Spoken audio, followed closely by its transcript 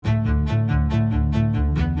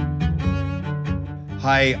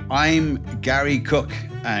Hi, I'm Gary Cook,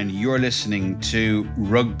 and you're listening to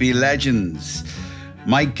Rugby Legends.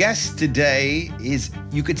 My guest today is,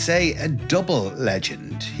 you could say, a double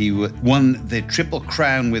legend. He won the Triple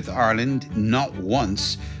Crown with Ireland not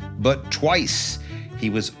once, but twice. He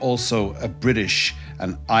was also a British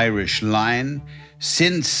and Irish Lion.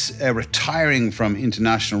 Since retiring from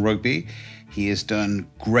international rugby, he has done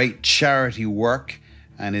great charity work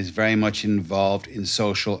and is very much involved in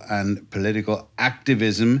social and political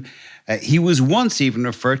activism. He was once even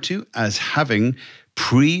referred to as having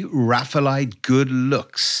pre-Raphaelite good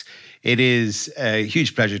looks. It is a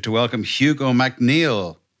huge pleasure to welcome Hugo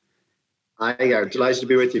McNeill. Hi, Gary. Delighted to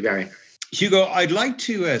be with you, Gary. Hugo, I'd like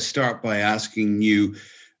to start by asking you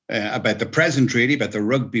about the present, really, about the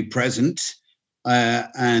rugby present,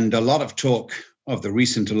 and a lot of talk of the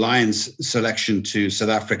recent Alliance selection to South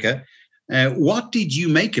Africa. What did you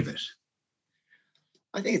make of it?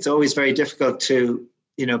 I think it's always very difficult to,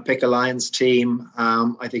 pick a Lions team.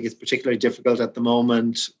 I think it's particularly difficult at the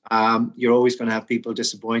moment. You're always going to have people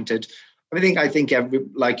disappointed. I think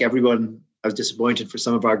everyone, I was disappointed for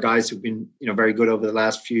some of our guys who've been, very good over the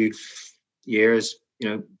last few years.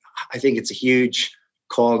 I think it's a huge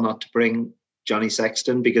call not to bring Johnny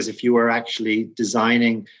Sexton, because if you were actually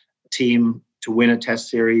designing a team to win a Test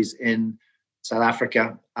series in South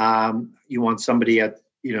Africa, you want somebody at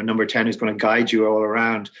number 10 who's going to guide you all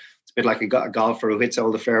around. It's a bit like a golfer who hits all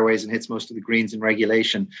the fairways and hits most of the greens in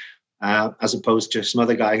regulation, as opposed to some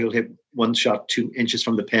other guy who'll hit one shot 2 inches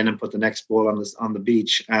from the pin and put the next ball on the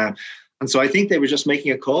beach. And so I think they were just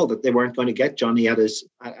making a call that they weren't going to get Johnny at his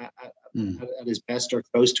best or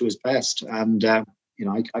close to his best. And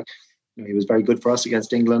he was very good for us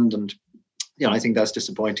against England, and I think that's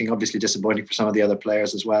disappointing. Obviously disappointing for some of the other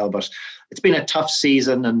players as well. But it's been a tough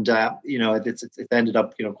season, and it ended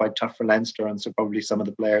up quite tough for Leinster, and so probably some of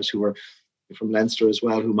the players who were from Leinster as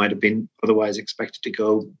well, who might have been otherwise expected to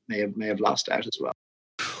go, may have lost out as well.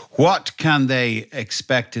 What can they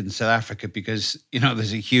expect in South Africa? Because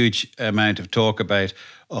there's a huge amount of talk about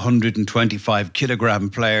 125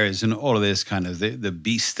 kilogram players and all of this kind of the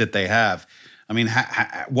beast that they have. I mean,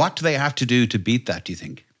 what do they have to do to beat that, do you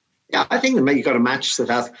think? Yeah, I think that you've got to match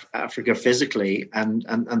South Africa physically and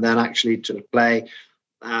then actually to play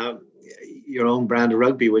your own brand of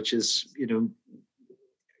rugby, which is,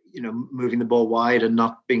 moving the ball wide and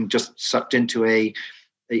not being just sucked into a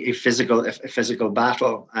physical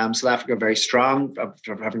battle. South Africa are very strong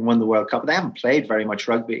after having won the World Cup. They haven't played very much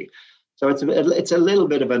rugby. So it's a little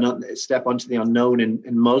bit of a step onto the unknown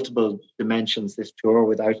in multiple dimensions, this tour,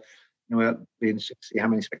 without being to see how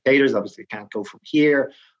many spectators. Obviously can't go from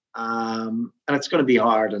here. And it's going to be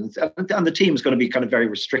hard, and the team is going to be kind of very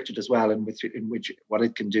restricted as well in which what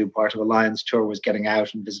it can do. Part of a Lions tour was getting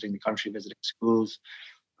out and visiting the country, visiting schools.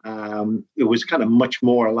 It was kind of much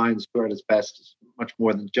more a Lions tour at its best, much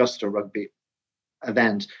more than just a rugby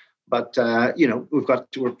event. But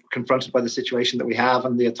we're confronted by the situation that we have,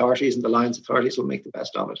 and the authorities and the Lions authorities will make the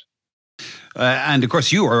best of it. And of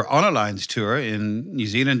course, you were on a Lions tour in New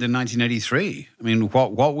Zealand in 1983. I mean,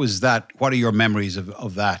 what was that? What are your memories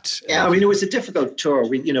of that? Yeah, I mean, it was a difficult tour.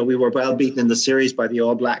 We were well beaten in the series by the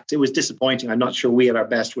All Blacks. It was disappointing. I'm not sure we at our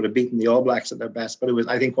best would have beaten the All Blacks at their best, but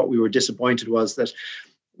I think what we were disappointed was that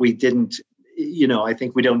we didn't. I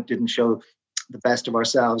think we didn't show the best of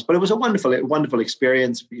ourselves. But it was a wonderful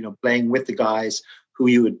experience. Playing with the guys who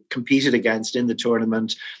you had competed against in the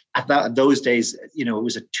tournament. At those days, it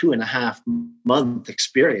was a 2.5 month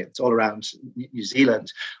experience all around New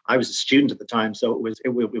Zealand. I was a student at the time, so it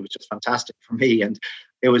was just fantastic for me. And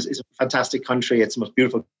it's a fantastic country. It's the most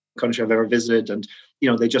beautiful country I've ever visited. And,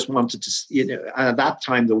 they just wanted to, and at that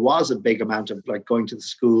time, there was a big amount of like going to the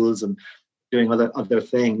schools and doing other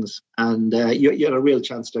things. And you had a real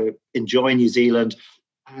chance to enjoy New Zealand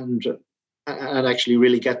and actually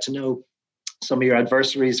really get to know some of your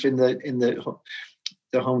adversaries in the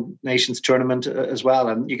home nations tournament as well,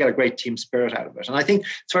 and you get a great team spirit out of it. And I think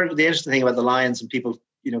sort of the interesting thing about the Lions, and people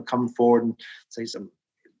come forward and say some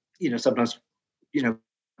sometimes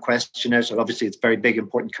question it, and obviously it's very big,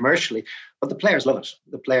 important commercially, but the players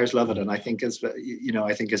love it. And I think as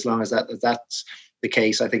long as that's the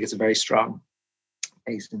case, I think it's a very strong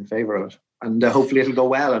case in favor of it, and hopefully it'll go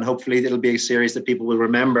well, and hopefully it'll be a series that people will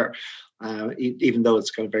remember, even though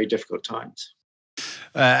it's kind of very difficult times.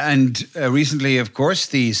 And recently, of course,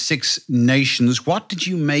 the Six Nations. What did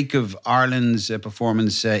you make of Ireland's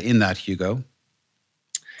performance in that, Hugo?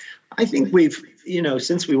 I think we've,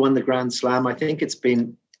 since we won the Grand Slam, I think it's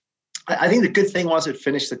been. I think the good thing was we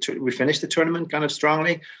finished the tournament kind of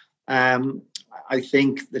strongly. I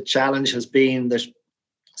think the challenge has been that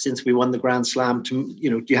since we won the Grand Slam,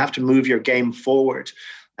 you have to move your game forward,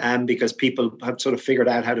 because people have sort of figured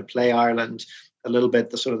out how to play Ireland a little bit,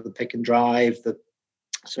 the sort of the pick and drive, the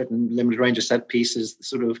certain limited range of set pieces, the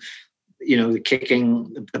sort of, the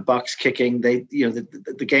kicking, the box kicking.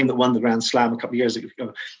 The game that won the Grand Slam a couple of years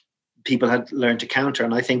ago, people had learned to counter.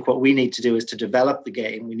 And I think what we need to do is to develop the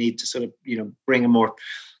game. We need to sort of, bring a more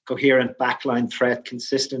coherent backline threat,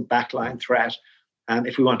 consistent backline threat,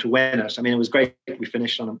 if we want to win it. I mean, it was great we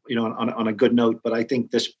finished on a good note, but I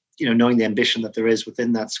think this, knowing the ambition that there is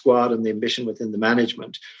within that squad and the ambition within the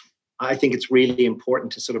management, I think it's really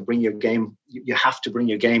important to sort of bring your game. You have to bring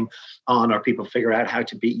your game on, or people figure out how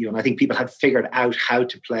to beat you. And I think people have figured out how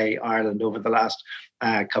to play Ireland over the last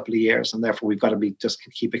couple of years, and therefore we've got to just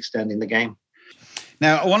keep extending the game.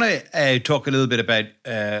 Now, I want to talk a little bit about,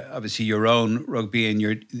 obviously, your own rugby, and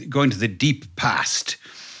you're going to the deep past.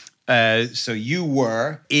 So you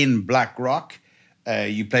were in Blackrock.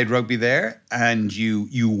 You played rugby there, and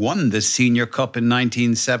you won the Senior Cup in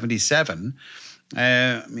 1977.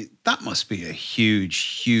 I mean, that must be a huge,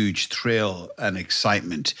 huge thrill and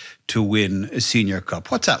excitement to win a Senior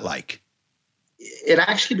Cup. What's that like? It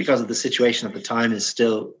actually, because of the situation at the time, is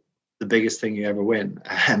still the biggest thing you ever win,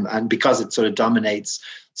 and because it sort of dominates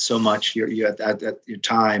so much your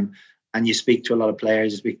time, and you speak to a lot of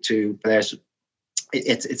players, you speak to players.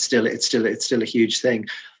 It's still a huge thing,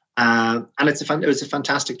 and it was a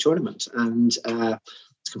fantastic tournament, and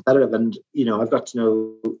it's competitive. And I've got to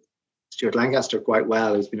know Stuart Lancaster quite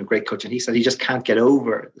well, who's been a great coach, and he said he just can't get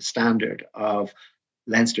over the standard of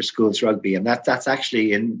Leinster schools rugby, and that's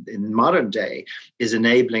actually in modern day is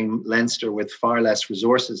enabling Leinster with far less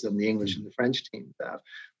resources than the English and the French teams have,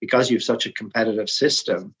 because you have such a competitive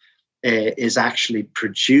system, is actually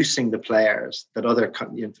producing the players that other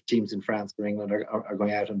teams in France or England are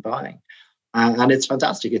going out and buying. And it's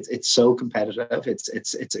fantastic. It's so competitive.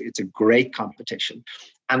 It's a great competition,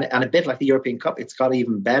 and a bit like the European Cup, it's got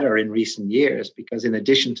even better in recent years, because in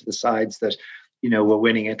addition to the sides that were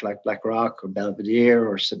winning it, like Blackrock or Belvedere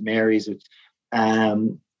or St Mary's,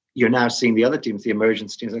 you're now seeing the other teams, the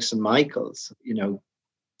emergence teams like St Michael's,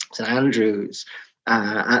 St Andrews,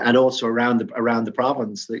 and also around the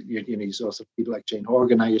province. That you saw some people like Jane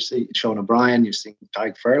Horgan. Now you're seeing Sean O'Brien. You're seeing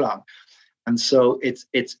Tyke Furlong. And so it's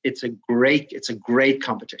a great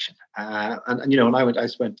competition. And when I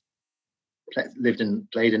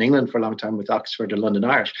played in England for a long time with Oxford and London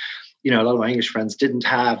Irish, a lot of my English friends didn't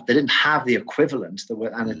have the equivalent,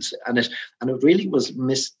 and it really was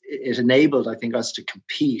it enabled, I think, us to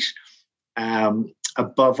compete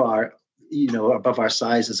above our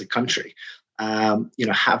size as a country.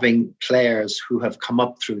 Having players who have come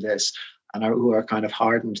up through this and who are kind of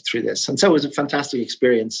hardened through this. And so it was a fantastic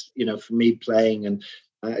experience, for me playing, and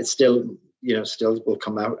it still will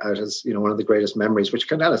come out as, one of the greatest memories, which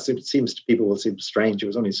kind of seems to people will seem strange. It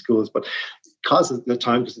was only schools, but because of the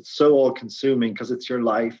time, because it's so all consuming, because it's your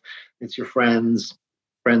life, it's your friends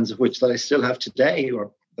of which that I still have today,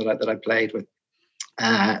 or that I played with.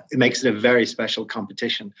 It makes it a very special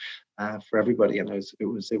competition for everybody, and it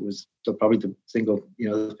was still probably the single,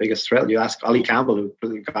 the biggest thrill. You ask Ollie Campbell, who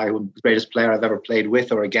the guy who the greatest player I've ever played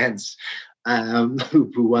with or against, who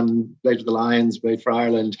played for the Lions, played for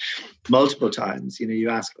Ireland multiple times. You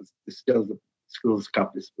ask, still the Schools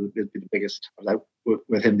Cup would be the biggest. I was out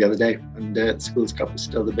with him the other day, and the Schools Cup is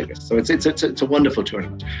still the biggest. So it's a wonderful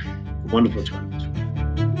tournament,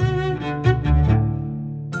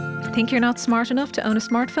 Think you're not smart enough to own a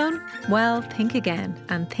smartphone? Well, think again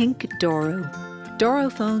and think Doro. Doro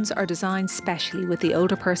phones are designed specially with the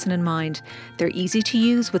older person in mind. They're easy to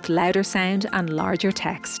use with louder sound and larger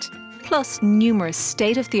text. Plus numerous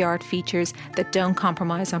state-of-the-art features that don't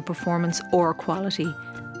compromise on performance or quality.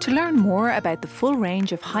 To learn more about the full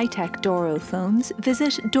range of high-tech Doro phones,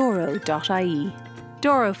 visit doro.ie.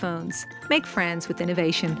 Doro phones. Make friends with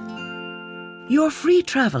innovation. Your free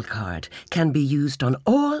travel card can be used on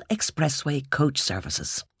all expressway coach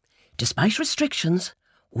services. Despite restrictions,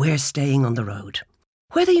 we're staying on the road.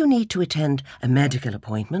 Whether you need to attend a medical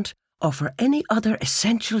appointment or for any other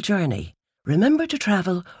essential journey, remember to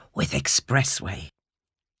travel with Expressway.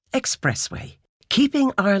 Expressway,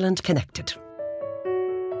 keeping Ireland connected.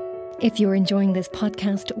 If you're enjoying this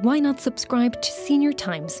podcast, why not subscribe to Senior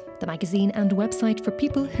Times, the magazine and website for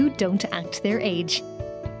people who don't act their age.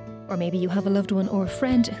 Or maybe you have a loved one or a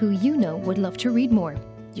friend who would love to read more.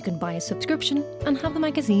 You can buy a subscription and have the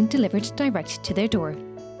magazine delivered direct to their door.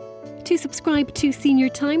 To subscribe to Senior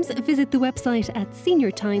Times, visit the website at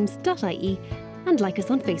seniortimes.ie and like us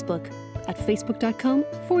on Facebook at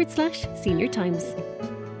facebook.com/Senior Times.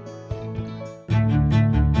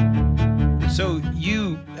 So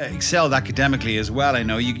you excelled academically as well. I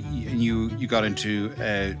know you got into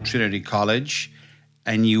Trinity College,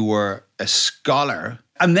 and you were a scholar,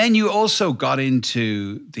 and then you also got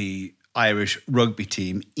into the Irish rugby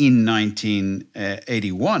team in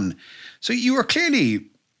 1981. So you were clearly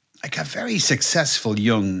like a very successful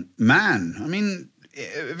young man. I mean,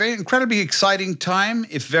 a very incredibly exciting time,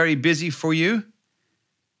 if very busy for you.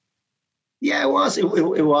 Yeah, it was. It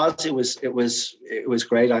was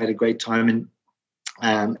great. I had a great time in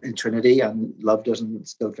Trinity and loved it, and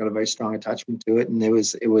still got a very strong attachment to it. And it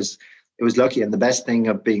was lucky. And the best thing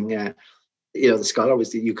of being the scholar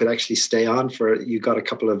was that you could actually stay on you got a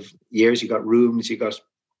couple of years, you got rooms, you could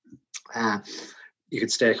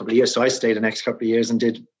stay a couple of years. So I stayed the next couple of years and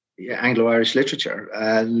did Anglo-Irish literature,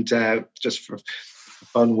 and just for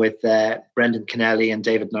fun with Brendan Kennelly and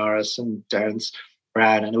David Norris and Terence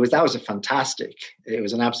Brown. And it was an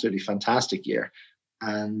absolutely fantastic year.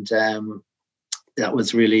 And that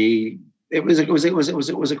was really, it was a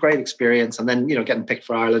great experience. And then, getting picked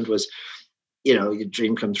for Ireland was, your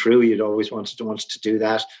dream come true. You'd always wanted to do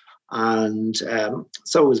that. And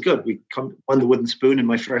so it was good. We won the wooden spoon in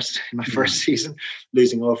my first season,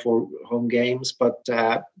 losing all 4 home games. But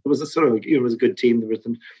it was it was a good team. There was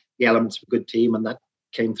the elements of a good team, and that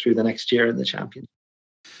came through the next year in the Champions.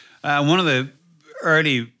 One of the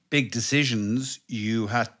early big decisions you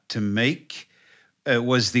had to make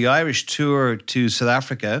was the Irish tour to South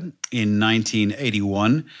Africa in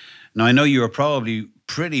 1981. Now, I know you were probably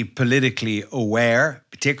pretty politically aware,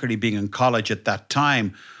 particularly being in college at that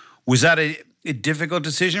time. Was that a difficult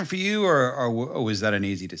decision for you, or was that an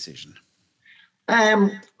easy decision?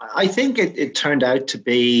 I think it turned out to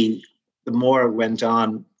be, the more it went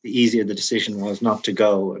on, the easier the decision was not to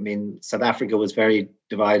go. I mean, South Africa was very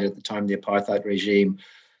divided at the time, the apartheid regime.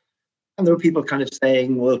 And there were people kind of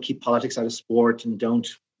saying, well, keep politics out of sport and don't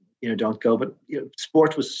go. But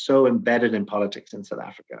sport was so embedded in politics in South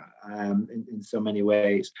Africa in so many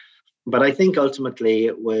ways. But I think ultimately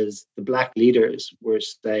it was the black leaders were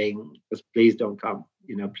saying, please don't come,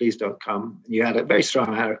 please don't come. And you had a very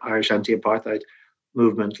strong Irish anti-apartheid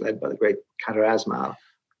movement led by the great Kader Asmal.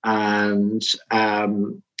 And,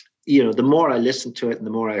 the more I listened to it and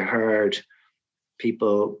the more I heard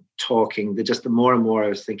people talking, the more and more I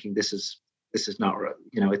was thinking, this is not right.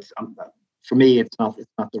 It's for me, it's not the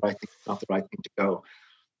right thing. It's not the right thing to go.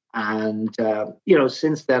 And,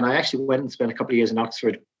 since then, I actually went and spent a couple of years in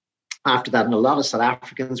Oxford after that. And a lot of South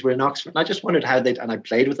Africans were in Oxford. And I just wondered and I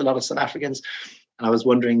played with a lot of South Africans. And I was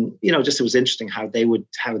wondering, it was interesting how they would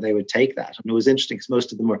take that. And it was interesting because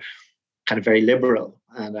most of them were kind of very liberal.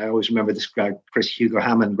 And I always remember this guy, Chris Hugo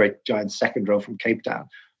Hammond, great giant second row from Cape Town.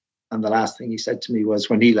 And the last thing he said to me was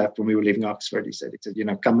when he left, when we were leaving Oxford, he said,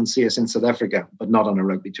 come and see us in South Africa, but not on a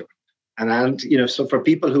rugby tour. And so for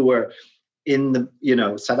people who were in the,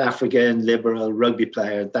 South African liberal rugby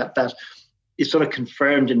player, that is sort of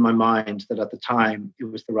confirmed in my mind that at the time it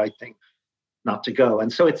was the right thing not to go.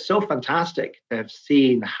 And so it's so fantastic to have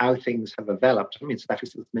seen how things have developed. I mean, South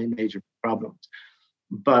Africa's major problems,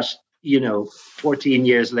 but 14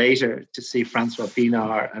 years later, to see Francois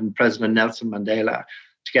Pienaar and President Nelson Mandela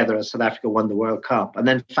together as South Africa won the World Cup. And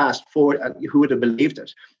then fast forward, who would have believed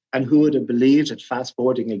it? And who would have believed it fast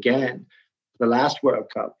forwarding again, the last World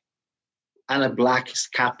Cup, and a black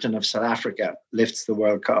captain of South Africa lifts the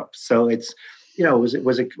World Cup. So it's, it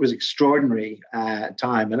was extraordinary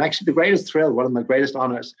time. And actually the greatest thrill, one of my greatest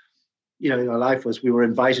honors, in our life was we were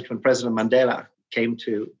invited when President Mandela came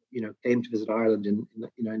to visit Ireland in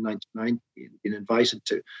 1990, been invited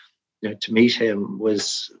to meet him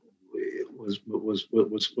was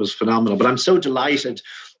phenomenal. But I'm so delighted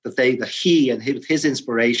that he and his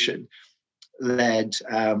inspiration led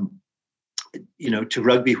to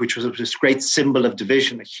rugby, which was this great symbol of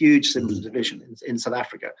division, a huge symbol of division in South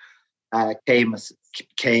Africa, came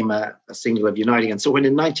a signal of uniting. And so when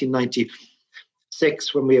in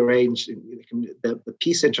 1996, when we arranged the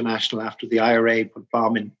Peace International after the IRA put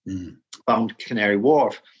bombed Canary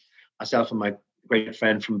Wharf, myself and my great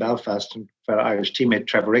friend from Belfast and fellow Irish teammate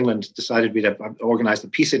Trevor England decided we'd organise the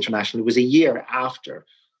Peace International. It was a year after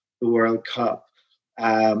the World Cup,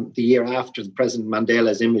 the year after President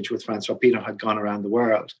Mandela's image with Francois Pienaar had gone around the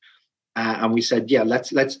world. And we said, yeah,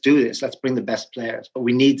 let's do this. Let's bring the best players. But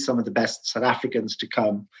we need some of the best South Africans to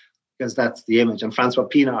come because that's the image. And Francois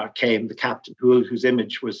Pienaar came, the captain, whose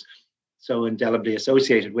image was so indelibly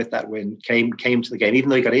associated with that win, came to the game. Even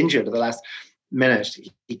though he got injured at the last minute,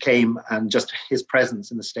 he came, and just his presence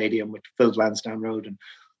in the stadium, which filled Lansdowne Road, and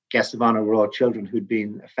guests of honour were all children who'd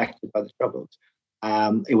been affected by the Troubles.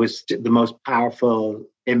 It was the most powerful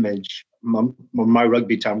image my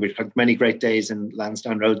rugby time. We've had many great days in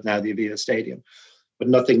Lansdowne Road, now the Aviva Stadium, but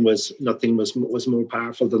nothing was more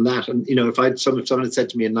powerful than that. And if someone had said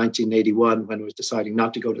to me in 1981 when I was deciding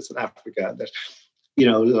not to go to South Africa that a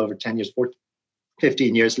little over 10 years,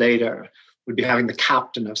 15 years later, we'd be having the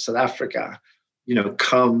captain of South Africa,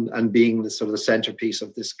 come and being the sort of the centerpiece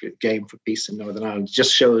of this game for peace in Northern Ireland, it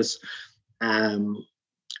just shows,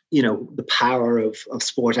 the power of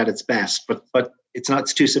sport at its best. But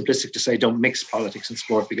it's too simplistic to say don't mix politics and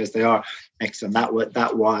sport, because they are mixed, and that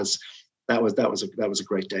was a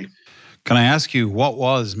great day. Can I ask you, what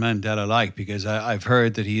was Mandela like? Because I've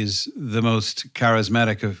heard that he is the most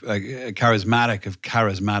charismatic of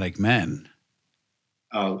charismatic men.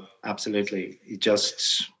 Oh, absolutely. He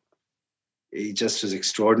just was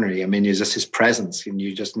extraordinary. I mean, it's just his presence, and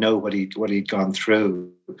you just know what he'd gone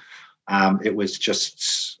through. It was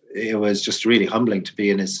just really humbling to be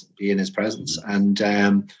in his presence, and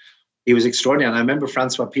he was extraordinary. And I remember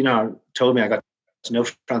Francois Pienaar told me, I got to know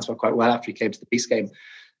Francois quite well after he came to the Peace Game,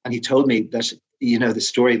 and he told me that the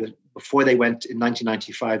story that before they went in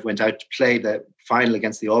 1995 went out to play the final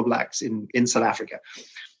against the All Blacks in South Africa,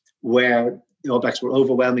 where the All Blacks were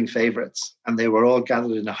overwhelming favourites, and they were all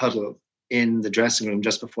gathered in a huddle in the dressing room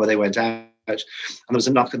just before they went out. And there was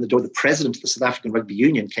a knock on the door. The president of the South African Rugby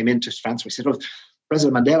Union came in to Francois. He said, "Oh,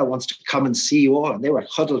 President Mandela wants to come and see you all." And they were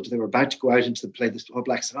huddled. They were about to go out into the play. The All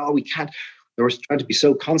Blacks said, "Oh, we can't." They were trying to be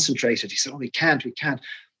so concentrated. He said, "Oh, we can't. He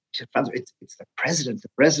said, "Francois, it's the president. The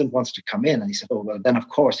president wants to come in." And he said, "Oh, well, then of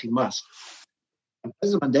course he must." And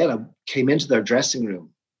President Mandela came into their dressing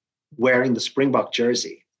room wearing the Springbok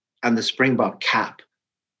jersey and the Springbok cap.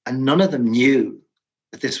 And none of them knew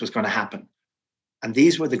that this was going to happen. And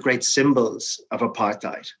these were the great symbols of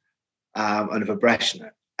apartheid and of oppression.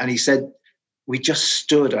 And he said, we just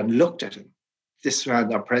stood and looked at him, this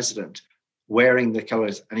man, our president, wearing the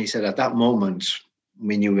colours. And he said, at that moment,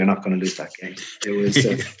 we knew we were not going to lose that game. It was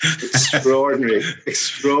an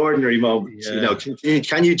extraordinary moment. Yeah.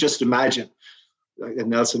 Can you just imagine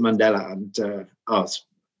Nelson Mandela? And it was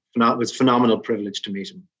a phenomenal privilege to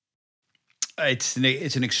meet him. It's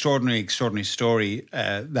an extraordinary story,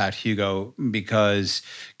 that, Hugo, because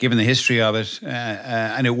given the history of it,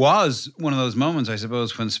 and it was one of those moments, I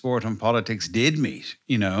suppose, when sport and politics did meet,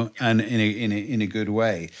 and in a good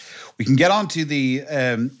way. We can get on to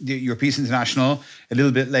your Peace International a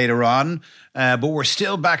little bit later on, but we're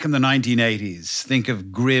still back in the 1980s. Think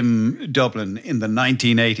of grim Dublin in the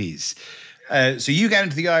 1980s. So you get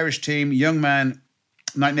into the Irish team, young man,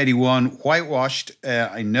 1981, whitewashed,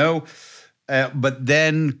 I know. But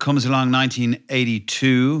then comes along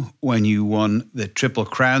 1982 when you won the Triple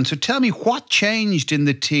Crown. So tell me, what changed in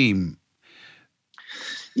the team?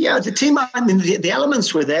 Yeah, the team, I mean, the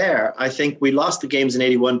elements were there. I think we lost the games in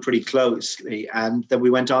 81 pretty closely, and then we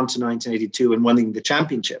went on to 1982 and winning the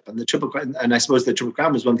championship. And the Triple Crown, and I suppose the Triple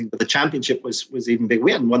Crown was one thing, but the championship was even big.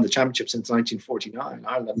 We hadn't won the championship since 1949.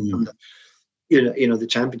 Ireland won the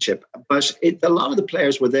championship. But a lot of the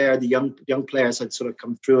players were there. The young players had sort of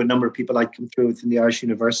come through. A number of people had come through within the Irish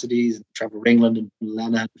universities, Trevor Ringland and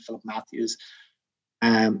Lennon, Philip Matthews.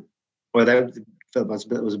 Philip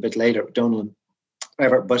was a bit later, Donald,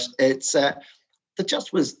 whatever. But it's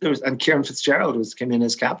and Kieran Fitzgerald came in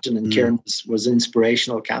as captain, and Kieran was an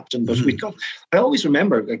inspirational captain. But I always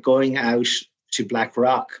remember going out to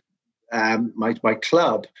Blackrock, my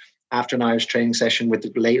club, after an Irish training session with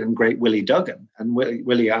the late and great Willie Duggan. And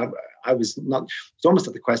Willie, I was almost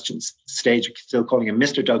at the question stage of still calling him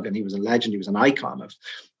Mr. Duggan. He was a legend. He was an icon of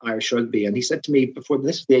Irish rugby. And he said to me before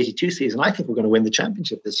this was the 82 season, I think we're going to win the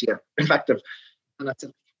championship this year. In fact, and I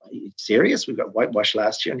said, are you serious? We got whitewashed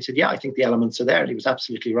last year. And he said, yeah, I think the elements are there. And he was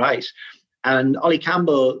absolutely right. And Ollie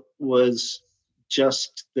Campbell was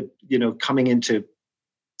just coming into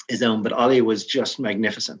his own, but Ollie was just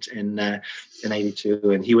magnificent in 82,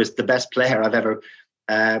 and he was the best player I've ever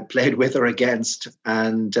played with or against.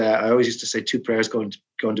 And I always used to say two prayers going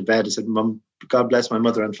to bed. I said, "Mum, God bless my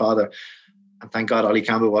mother and father, and thank God Ollie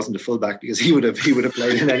Campbell wasn't a fullback, because he would have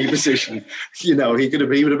played in any position. He would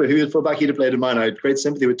have fullback. He'd have played in mine. I had great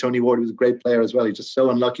sympathy with Tony Ward. He was a great player as well. He's just so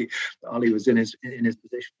unlucky that Ollie was in his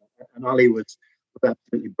position, and Ollie was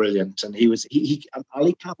absolutely brilliant. And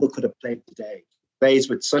Ollie Campbell could have played today. Plays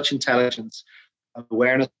with such intelligence,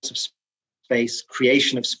 awareness of space,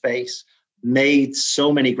 creation of space, made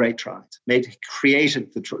so many great tries,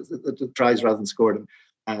 created the tries rather than scored them.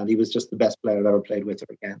 And he was just the best player I've ever played with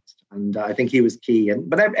or against. And I think he was key.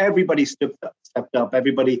 But everybody stepped up.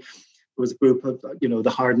 Everybody was a group of,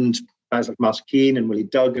 the hardened guys like Moss Keane and Willie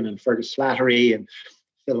Duggan and Fergus Slattery and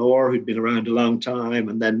Phil Orr, who'd been around a long time.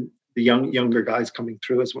 And then the younger guys coming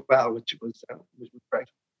through as well, which was great.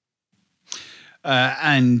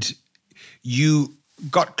 and you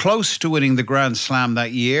got close to winning the Grand Slam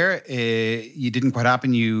that year. You didn't quite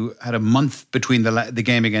happen. You had a month between the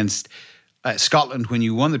game against Scotland when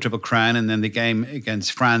you won the Triple Crown, and then the game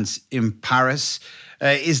against France in Paris.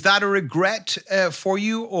 Is that a regret for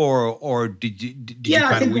you, or did you? Yeah,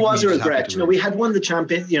 I think it was a regret. We had won the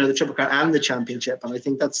the Triple Crown and the championship, and I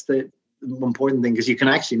think that's the important thing, because you can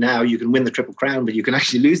win the Triple Crown, but you can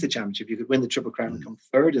actually lose the championship. You could win the Triple Crown and come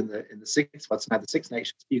third in the six, what's now the Six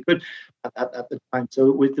Nations. You could at the time.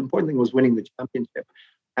 So the important thing was winning the championship.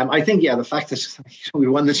 I think, the fact that we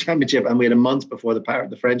won the championship and we had a month before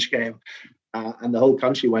the French game, and the whole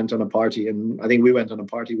country went on a party, and I think we went on a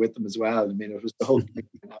party with them as well. I mean, it was the whole thing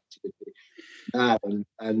absolutely mad.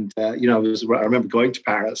 I remember going to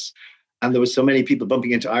Paris, and there was so many people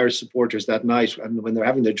bumping into Irish supporters that night. And when they're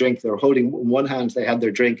having their drink, they're holding, in one hand they had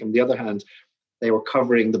their drink, and the other hand they were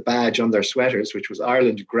covering the badge on their sweaters, which was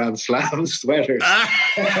Ireland Grand Slam sweaters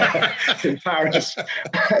in Paris.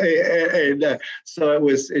 So it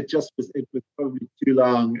was probably too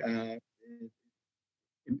long in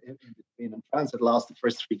between. And France had lost the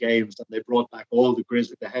first three games, and they brought back all the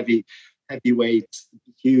grizzly, the heavyweights,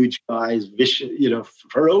 huge guys, vicious,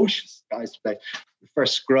 ferocious guys to play. The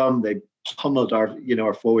first scrum, they pummeled our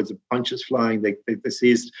forwards with punches flying. They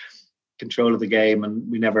seized control of the game, and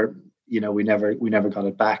we never got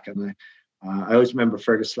it back. And I always remember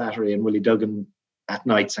Fergus Slattery and Willie Duggan that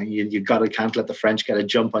night saying, can't let the French get a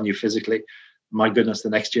jump on you physically. My goodness, the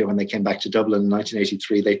next year when they came back to Dublin in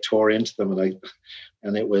 1983, they tore into them,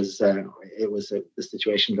 and the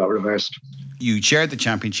situation got reversed. You chaired the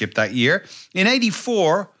championship that year. In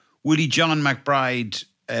 '84, Willie John McBride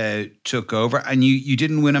took over, and you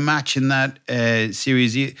didn't win a match in that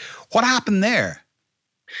series. What happened there?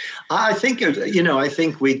 I think it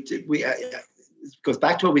goes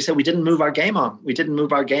back to what we said. We didn't move our game on.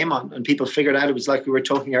 And people figured out, it was like we were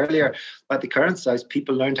talking earlier about the current size.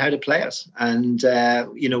 People learned how to play us, and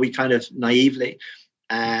we kind of naively,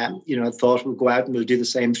 thought we'll go out and we'll do the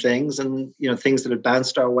same things, and things that had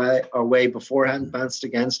bounced our way beforehand bounced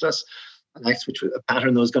against us. Which was a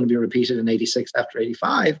pattern that was going to be repeated in '86 after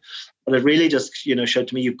 '85. But it really just, showed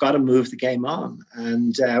to me, you've got to move the game on.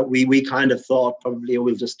 And we kind of thought probably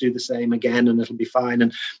we'll just do the same again and it'll be fine.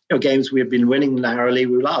 And, games we have been winning narrowly,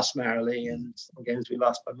 we lost narrowly, and some games we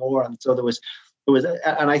lost by more. And so there was,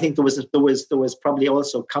 and I think there was probably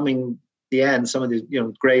also coming the end, some of the,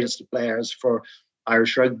 greatest players for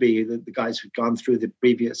Irish rugby, the guys who'd gone through the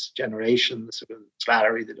previous generation, the sort of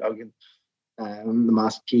Slattery, the Duggan, the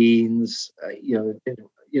Moskeens, it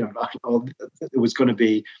was going to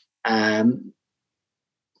be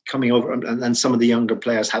coming over, and then some of the younger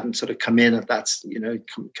players hadn't sort of come in at that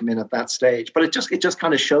stage. But it just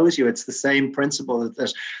kind of shows you it's the same principle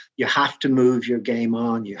that you have to move your game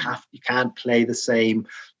on. You can't play the same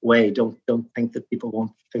way. Don't think that people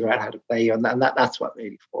won't figure out how to play you, and that's what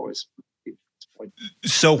 '84 was.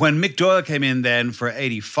 So when Mick Doyle came in then for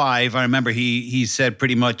 '85, I remember he said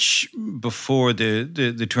pretty much before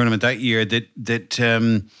the tournament that year that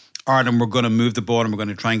Ireland were going to move the ball and we're going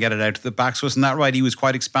to try and get it out to the backs. Wasn't that right? He was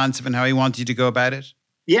quite expansive in how he wanted you to go about it.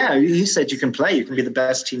 Yeah, he said you can play. You can be the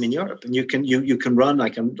best team in Europe, and you can run.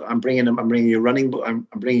 I'm bringing you a running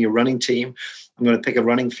team. I'm going to pick a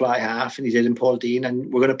running fly half, and he did in Paul Dean,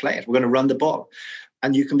 and we're going to play it. We're going to run the ball,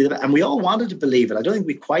 and you can be and we all wanted to believe it. I don't think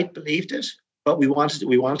we quite believed it, but we wanted to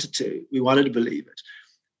believe it.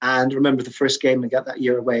 And remember the first game we got that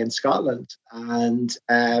year away in Scotland, and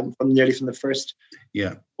from the first,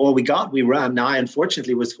 all we ran. Now I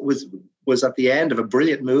unfortunately was at the end of a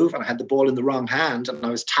brilliant move, and I had the ball in the wrong hand, and I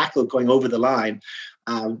was tackled going over the line,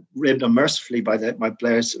 ribbed unmercifully by my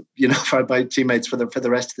players, by my teammates for the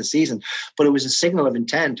rest of the season. But it was a signal of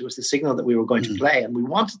intent. It was the signal that we were going to play, and we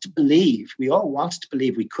all wanted to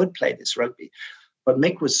believe we could play this rugby. But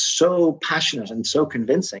Mick was so passionate and so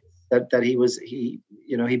convincing that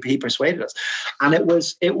he persuaded us, and it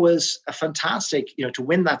was a fantastic, to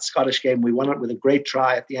win that Scottish game. We won it with a great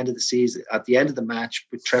try at the end of the season, at the end of the match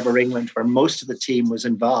with Trevor England, where most of the team was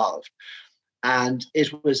involved, and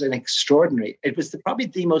it was probably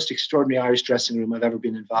the most extraordinary Irish dressing room I've ever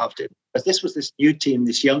been involved in, because this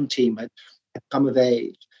young team had come of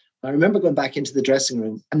age. I remember going back into the dressing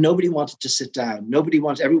room, and nobody wanted to sit down.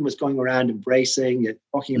 Everyone was going around embracing it,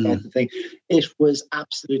 talking about the thing. It was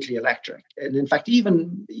absolutely electric. And in fact,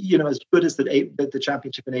 even, as good as the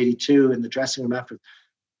championship in '82 in the dressing room after,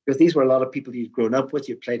 because these were a lot of people you'd grown up with,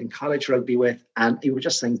 you'd played in college rugby with, and you were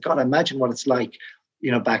just saying, God, imagine what it's like,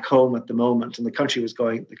 back home at the moment. And the country was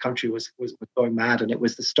going mad. And it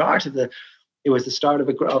was the start of the it was the start of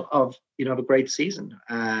a great season.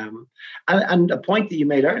 And a point that you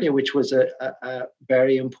made earlier, which was a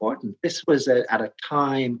very important. This was at a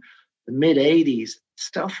time, the mid '80s,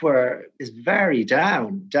 stuff is very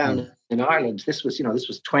down in Ireland. This was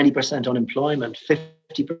 20% unemployment.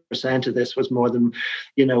 50% of this was more than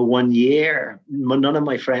 1 year. None of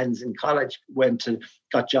my friends in college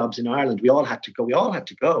got jobs in Ireland. We all had to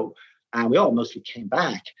go, and we all mostly came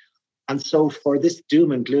back. And so for this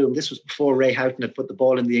doom and gloom, this was before Ray Houghton had put the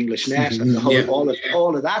ball in the English net and all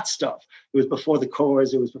of that stuff. It was before the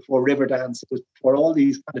Corrs, it was before Riverdance, it was before all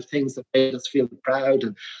these kind of things that made us feel proud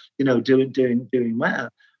and doing well.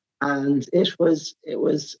 And it was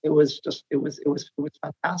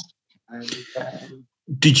fantastic. And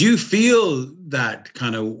did you feel that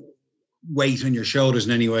kind of weight on your shoulders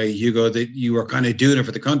in any way, Hugo, that you were kind of doing it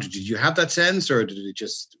for the country? Did you have that sense, or did it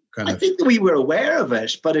just kind of? I think that we were aware of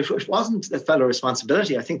it, but if it wasn't a fellow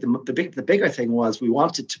responsibility, I think the bigger thing was we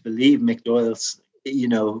wanted to believe Mick Doyle's.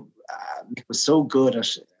 Mick was so good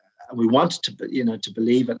at. And we wanted to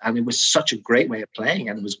believe it, and it was such a great way of playing,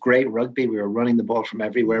 and it was great rugby. We were running the ball from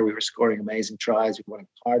everywhere. We were scoring amazing tries. We won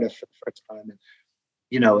Cardiff for the first time,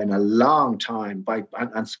 in a long time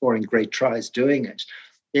and scoring great tries doing it.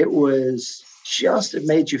 It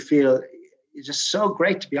made you feel just so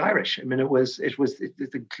great to be Irish. I mean, it was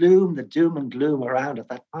the gloom, the doom and gloom around at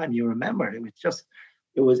that time. You remember it was just.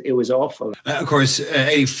 It was awful. Of course,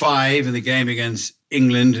 85 in the game against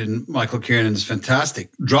England, and Michael Kiernan's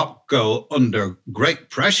fantastic drop goal under great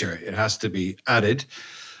pressure, it has to be added.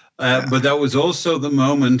 But that was also the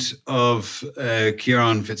moment of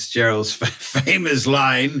Ciarán Fitzgerald's famous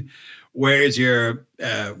line, where's your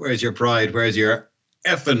pride? Where's your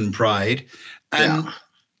effing pride? And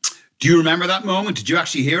do you remember that moment? Did you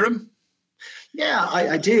actually hear him? Yeah,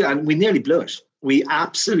 I do. And we nearly blew it. We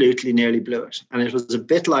absolutely nearly blew it. And it was a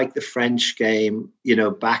bit like the French game,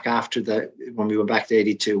 back when we went back to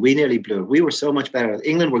 82. We nearly blew it. We were so much better.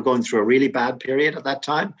 England were going through a really bad period at that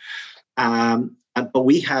time. But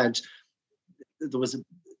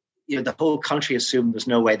the whole country assumed there's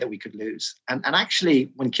no way that we could lose. And actually,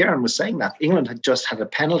 when Ciarán was saying that, England had just had a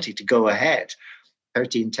penalty to go ahead.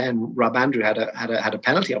 13-10, Rob Andrew had a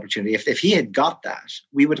penalty opportunity. If he had got that,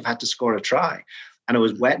 we would have had to score a try. And it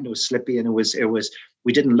was wet and it was slippy, and it was.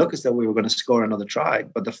 We didn't look as though we were going to score another try.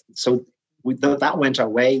 But that went our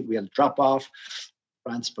way. We had a drop off.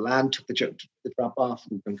 Franz Spillane took the drop off.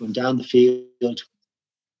 We were going down the field,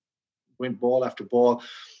 went ball after ball,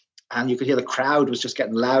 and you could hear the crowd was just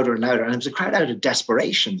getting louder and louder. And it was a crowd out of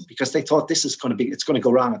desperation because they thought it's going to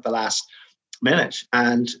go wrong at the last minute.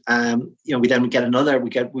 And we then get another. We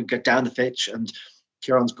get down the pitch, and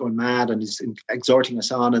Ciarán's going mad and he's exhorting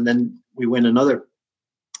us on, and then we win another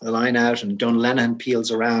line out, and Donal Lenihan peels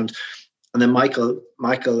around, and then Michael,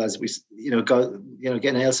 as we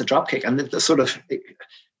get nails a drop kick, and the sort of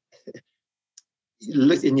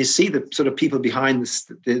and you see the sort of people behind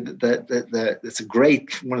this. It's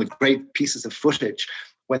one of the great pieces of footage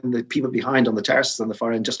when the people behind on the terraces on the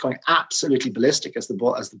far end just going absolutely ballistic as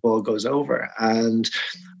the ball goes over. And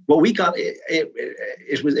what we got, it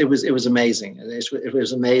was amazing. It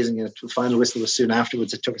was amazing. And the final whistle was soon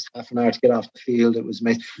afterwards. It took us half an hour to get off the field. It was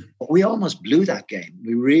amazing. But we almost blew that game.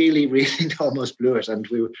 We really, really almost blew it. And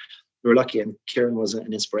we were lucky. And Ciarán was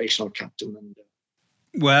an inspirational captain. And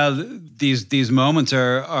well, these moments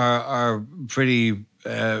are pretty.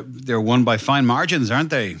 They're won by fine margins,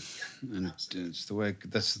 aren't they? And that's the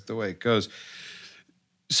way it goes.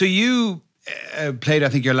 So you played, I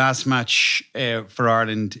think, your last match for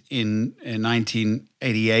Ireland in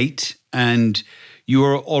 1988, and you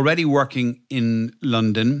were already working in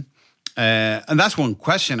London. And that's one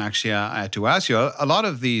question, actually, I had to ask you. A lot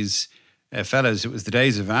of these fellas, it was the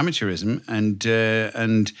days of amateurism,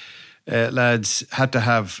 and lads had to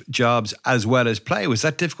have jobs as well as play. Was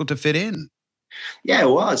that difficult to fit in? Yeah, it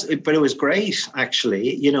was, but it was great,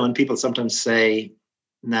 actually. And people sometimes say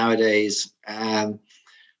nowadays,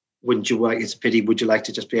 wouldn't you like, it's a pity, would you like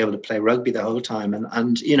to just be able to play rugby the whole time?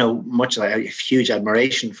 And much like I have huge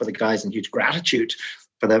admiration for the guys and huge gratitude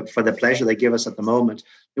for the pleasure they give us at the moment.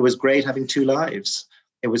 It was great having two lives.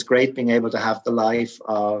 It was great being able to have the life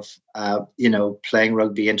of, playing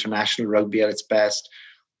rugby, international rugby at its best,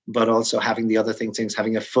 but also having the other things,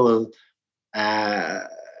 having a full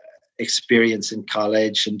experience in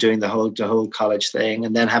college and doing the whole college thing,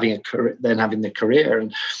 and then having the career.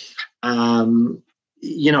 And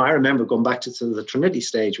I remember going back to the Trinity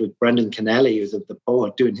stage with Brendan Kennelly, who's the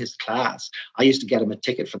poet, doing his class. I used to get him a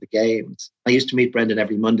ticket for the games. I used to meet Brendan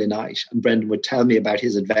every Monday night, and Brendan would tell me about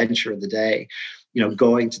his adventure of the day,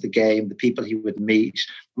 going to the game, the people he would meet.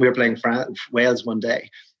 We were playing Wales one day,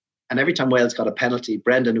 And every time Wales got a penalty,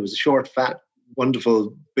 Brendan, who was a short, fat,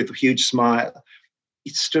 wonderful, with a huge smile, he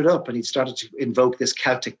stood up and he started to invoke this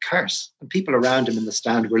Celtic curse. And people around him in the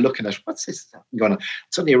stand were looking at, what's this going on?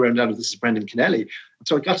 Suddenly around out, this is Brendan Kennelly. And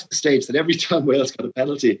so it got to the stage that every time Wales got a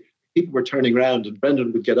penalty, people were turning around and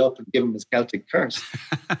Brendan would get up and give him his Celtic curse.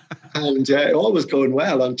 And all was going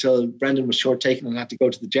well until Brendan was short taken and had to go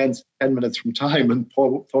to the gents 10 minutes from time, and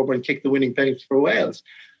Thorburn kicked the winning penalty for Wales.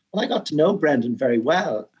 And I got to know Brendan very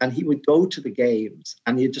well, and he would go to the games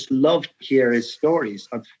and he just loved to hear his stories.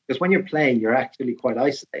 Because when you're playing, you're actually quite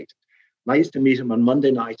isolated. And I used to meet him on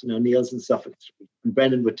Monday night in O'Neill's in Suffolk Street, and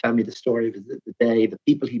Brendan would tell me the story of the day, the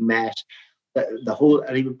people he met, the whole,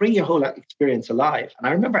 and he would bring your whole experience alive. And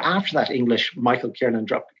I remember after that English Michael Kiernan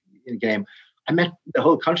drop in game, I met, the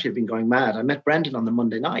whole country had been going mad. I met Brendan on the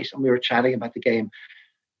Monday night and we were chatting about the game.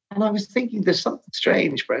 And I was thinking, there's something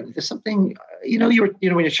strange, Brendan. There's something, when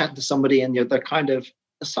you're chatting to somebody and they're kind of,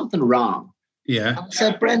 there's something wrong. Yeah. And I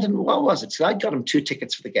said, Brendan, what was it? So I got him 2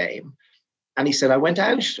 tickets for the game. And he said, I went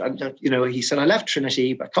out, he said, I left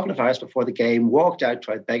Trinity a couple of hours before the game, walked out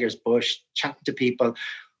to a Beggar's Bush, chatting to people,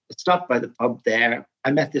 stopped by the pub there.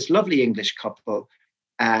 I met this lovely English couple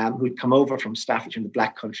who'd come over from Staffordshire in the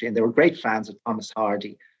Black Country, and they were great fans of Thomas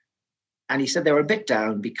Hardy. And he said they were a bit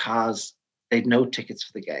down because they'd no tickets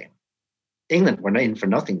for the game. England were in for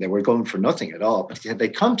nothing. They were going for nothing at all. But he said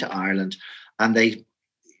they'd come to Ireland but they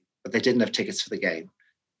didn't have tickets for the game.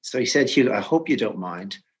 So he said, Hugh, I hope you don't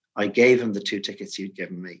mind. I gave him the 2 tickets you'd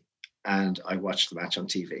given me, and I watched the match on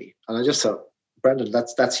TV. And I just thought, Brendan,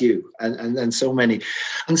 that's you, and so many.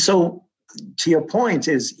 And so to your point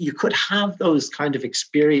is, you could have those kind of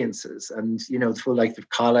experiences and, for like the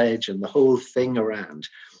college and the whole thing around,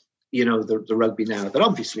 the rugby now, that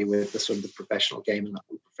obviously with the sort of the professional game and the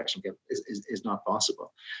whole professional game is not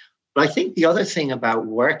possible. But I think the other thing about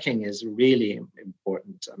working is really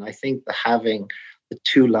important. And I think having the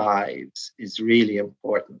 2 lives is really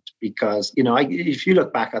important because, if you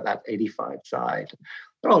look back at that 85 side,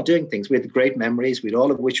 they're all doing things. We had great memories. We'd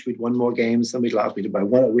all of which we'd won more games than we'd lost. We'd about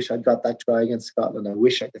one. I wish I'd got that try against Scotland. I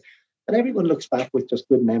wish I did. But everyone looks back with just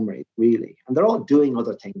good memories, really. And they're all doing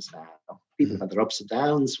other things now. People have their ups and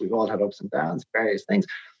downs. We've all had ups and downs, various things.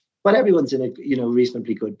 But everyone's in a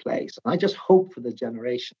reasonably good place. And I just hope for the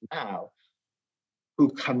generation now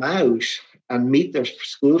who come out and meet their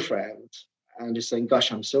school friends and just saying,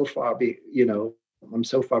 gosh, I'm so far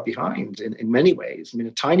behind in many ways. I mean,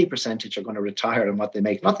 a tiny percentage are going to retire in what they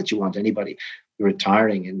make. Not that you want anybody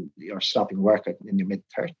retiring or stopping work in your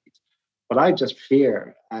mid-30s. But I just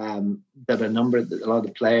fear that a lot of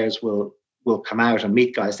the players will come out and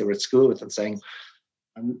meet guys they were at school with and saying,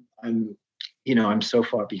 I'm so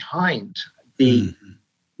far behind. The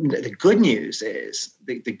good news is,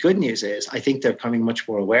 I think they're becoming much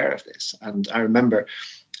more aware of this. And I remember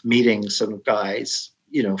meeting some guys,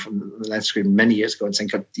 from the Leinster Group many years ago and saying,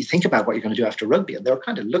 God, do you think about what you're going to do after rugby? And they were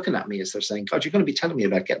kind of looking at me as they're saying, God, you're going to be telling me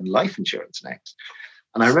about getting life insurance next.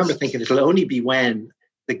 And I remember thinking it'll only be when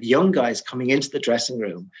the young guys coming into the dressing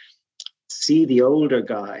room see the older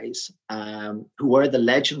guys who were the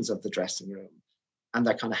legends of the dressing room, and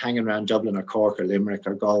they're kind of hanging around Dublin or Cork or Limerick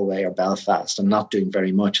or Galway or Belfast and not doing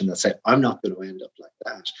very much. And they'll say, I'm not going to end up like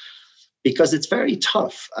that. Because it's very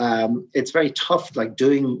tough. It's very tough, like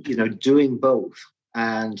doing both.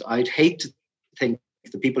 And I'd hate to think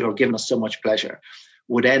the people who are giving us so much pleasure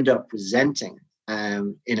would end up resenting,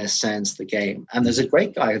 in a sense, the game. And there's a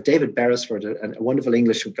great guy, David Beresford, a wonderful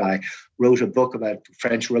English guy, wrote a book about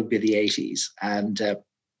French rugby of the 80s and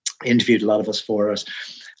interviewed a lot of us for us.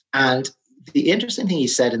 And the interesting thing he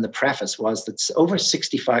said in the preface was that over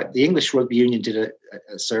 65, the English Rugby Union did a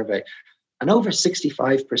survey, and over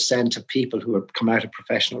 65% of people who had come out of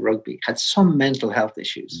professional rugby had some mental health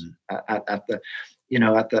issues at the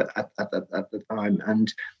time.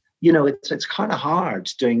 And, it's kind of hard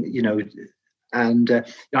doing, and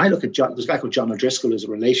I look at John, there's a guy called John O'Driscoll, who's a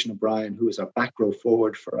relation of Brian, who is our back row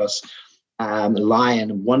forward for us, a Lion,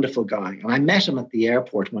 a wonderful guy. And I met him at the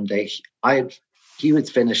airport one day. He was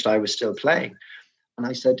finished, I was still playing. And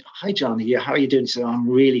I said, hi, John, how are you doing? He said, I'm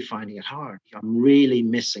really finding it hard. I'm really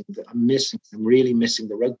missing the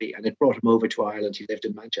rugby. And it brought him over to Ireland. He lived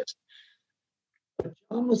in Manchester. But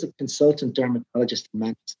John was a consultant dermatologist in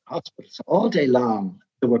Manchester Hospital. So all day long,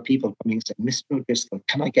 there were people coming saying, Mr. O'Driscoll,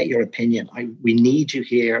 can I get your opinion? We need you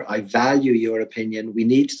here. I value your opinion. We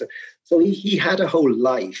need to. So he had a whole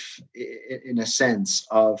life, in a sense,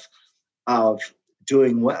 of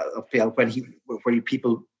doing well when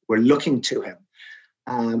people were looking to him.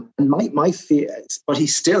 And my fear, but he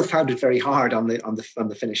still found it very hard on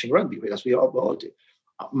the finishing rugby, as we all do.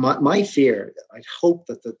 My fear, I hope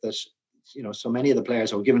that so many of the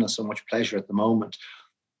players who are giving us so much pleasure at the moment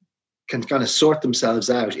can kind of sort themselves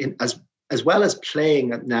out in as well as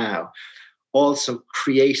playing it now, also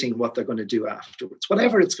creating what they're going to do afterwards,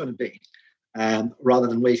 whatever it's going to be, rather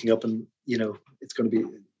than waking up and, it's going to be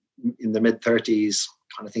in the mid-30s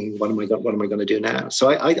kind of thinking, what am I going to do now? So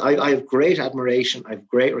I have great admiration. I have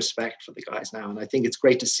great respect for the guys now. And I think it's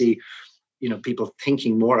great to see, people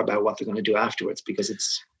thinking more about what they're going to do afterwards, because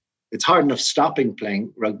it's hard enough stopping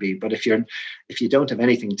playing rugby. But if you don't have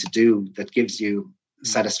anything to do that gives you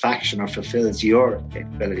satisfaction or fulfills your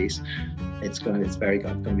capabilities, it's going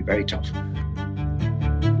to be very tough.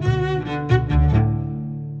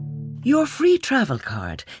 Your free travel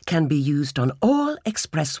card can be used on all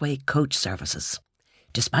expressway coach services.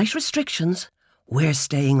 Despite restrictions, we're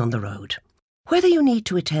staying on the road. Whether you need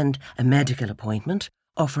to attend a medical appointment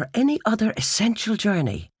or for any other essential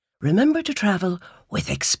journey, remember to travel with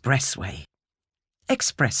Expressway.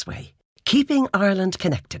 Expressway, keeping Ireland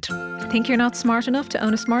connected. Think you're not smart enough to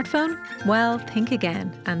own a smartphone? Well, think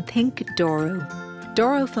again and think Doro.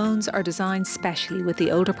 Doro phones are designed specially with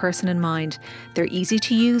the older person in mind. They're easy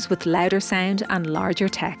to use with louder sound and larger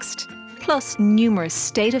text. Plus numerous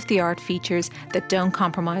state-of-the-art features that don't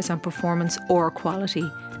compromise on performance or quality.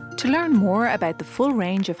 To learn more about the full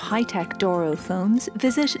range of high-tech Doro phones,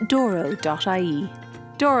 visit doro.ie.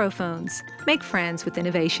 Doro phones. Make friends with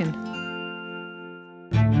innovation.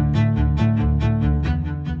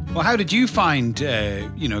 Well, how did you find,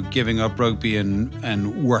 giving up rugby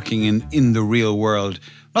and working in the real world?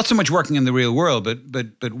 Not so much working in the real world,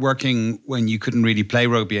 but working when you couldn't really play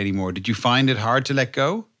rugby anymore. Did you find it hard to let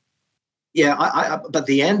go? Yeah, but at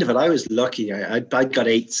the end of it, I was lucky. I'd got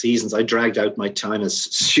 8 seasons. I dragged out my time as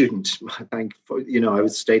a student. I think, I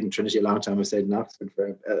was stayed in Trinity a long time. I stayed in Oxford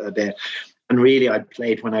for a bit. And really, I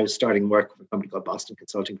played when I was starting work with a company called Boston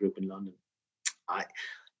Consulting Group in London.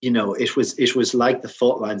 It was like the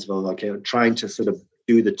fault lines of a volcano. Trying to sort of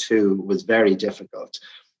do the two was very difficult.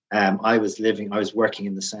 I was working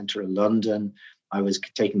in the centre of London. I was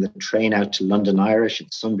taking the train out to London Irish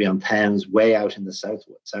at Sunbury-on-Thames, way out in the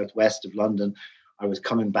southwest of London. I was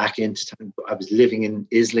coming back into town. I was living in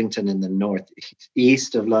Islington in the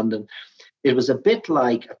northeast of London. It was a bit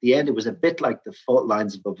like, at the end, the fault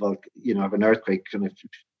lines of an earthquake, kind of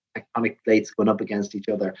tectonic plates going up against each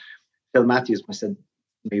other. Phil Matthews, my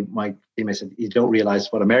teammate said, you don't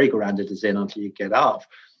realise what a merry-go-round it is in until you get off.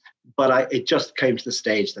 But it just came to the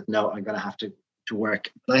stage that, no, I'm going to have to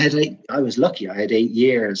work. I was lucky. I had 8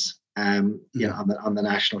 years, on the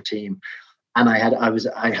national team, and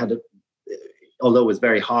although it was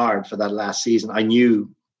very hard for that last season, I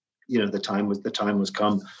knew, the time was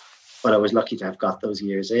come. But I was lucky to have got those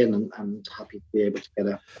years in, and happy to be able to get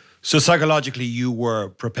out. So psychologically, you were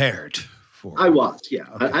prepared for. I was, yeah,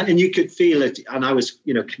 okay. and you could feel it. And I was,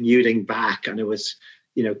 commuting back, and it was,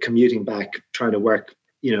 trying to work,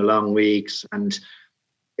 long weeks, and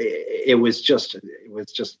it was just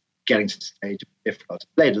getting to the stage of difficult. I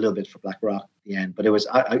played a little bit for Blackrock at the end, but it was,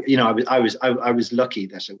 I was lucky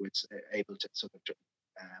that I was able to sort of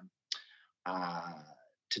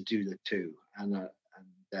to do the two,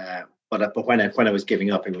 but when I was giving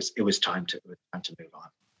up, it was time to move on.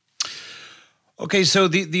 Okay, so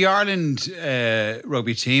the Ireland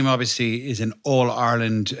rugby team obviously is an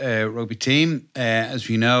all-Ireland rugby team, as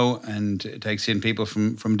we know, and it takes in people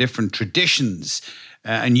from different traditions.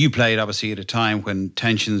 And you played, obviously, at a time when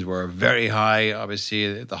tensions were very high,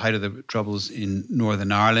 obviously, at the height of the troubles in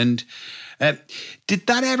Northern Ireland. Did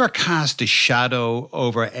that ever cast a shadow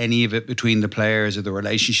over any of it between the players, or the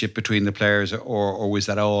relationship between the players, or was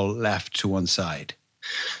that all left to one side?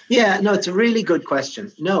 Yeah, no, it's a really good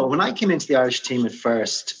question. No, when I came into the Irish team at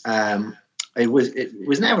first, it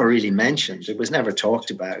was never really mentioned. It was never talked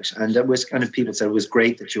about. And it was kind of, people said it was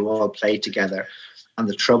great that you all played together, and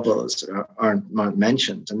the troubles aren't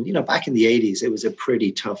mentioned. And, back in the 80s, it was a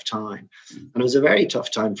pretty tough time. And it was a very tough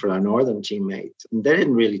time for our Northern teammates. And they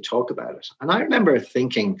didn't really talk about it. And I remember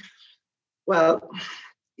thinking, well,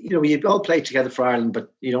 you all play together for Ireland,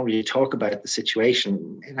 but you don't really talk about the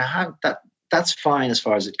situation. That's fine as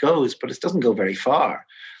far as it goes, but it doesn't go very far. I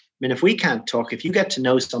mean, if we can't talk, if you get to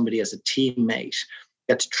know somebody as a teammate,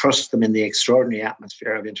 get to trust them in the extraordinary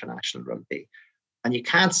atmosphere of international rugby, and you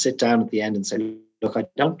can't sit down at the end and say, look,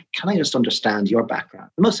 can I just understand your background?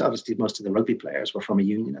 Most of the rugby players were from a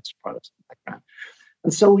unionist Protestant background.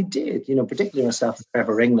 And so we did, particularly myself and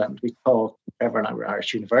Trevor England. We talked. Trevor and I were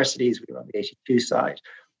Irish universities. We were on the 82 side.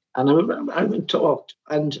 And I went talked,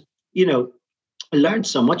 and, I learned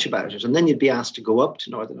so much about it. And then you'd be asked to go up to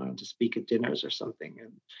Northern Ireland to speak at dinners or something.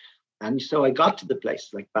 And so I got to the places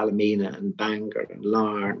like Ballymena and Bangor and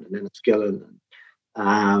Larne and Enniskillen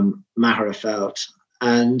Magherafelt.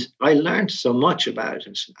 And I learned so much about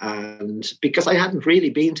it. And because I hadn't really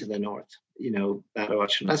been to the north, that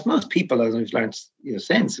much. As most people, as I've learned,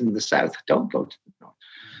 since in the south, don't go to the north.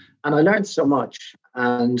 And I learned so much.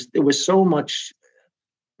 And there was so much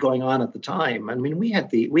going on at the time. I mean, we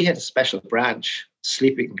had a special branch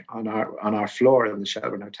sleeping on our floor in the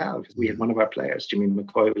Shelbourne Hotel, because we had one of our players, Jimmy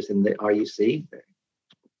McCoy, was in the RUC,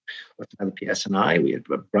 what's now the PSNI. We had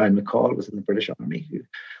Brian McCall was in the British Army,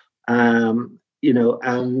 and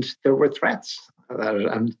there were threats about it,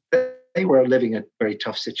 and they were living a very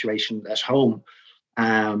tough situation at home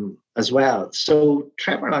as well. So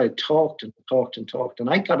Trevor and I talked, and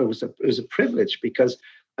I thought it was a privilege, because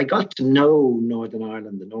I got to know Northern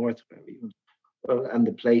Ireland, the North, and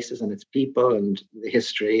the places and its people and the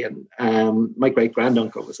history. And my great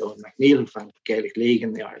granduncle was Owen McNeil, who founded the Gaelic League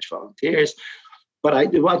and the Irish Volunteers.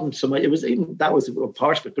 But it wasn't so much. It was even that was a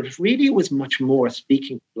part of it. But it really was much more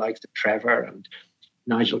speaking to the likes of Trevor and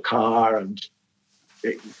Nigel Carr and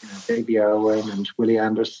Davy Irwin and Willie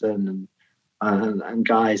Anderson and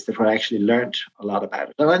guys that were actually learnt a lot about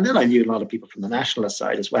it. And then I knew a lot of people from the nationalist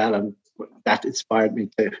side as well, and that inspired me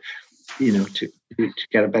to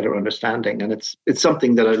get a better understanding. And it's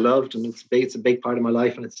something that I loved, and it's a big part of my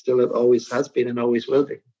life, and it still always has been and always will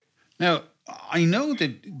be. Now, I know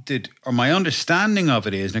that or my understanding of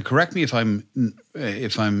it is, now correct me if I'm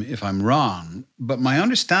wrong, but my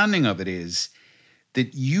understanding of it is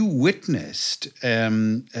that you witnessed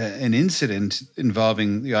an incident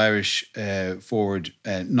involving the Irish forward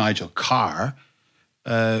Nigel Carr,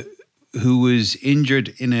 who was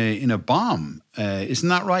injured in a bomb. Isn't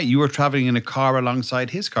that right? You were traveling in a car alongside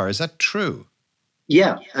his car. Is that true?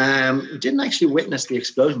 Yeah, didn't actually witness the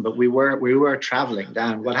explosion, but we were traveling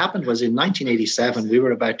down. What happened was in 1987, we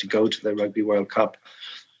were about to go to the Rugby World Cup,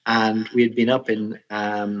 and we had been up in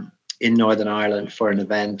Northern Ireland for an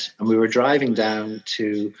event, and we were driving down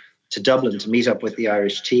to Dublin to meet up with the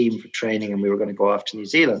Irish team for training, and we were going to go off to New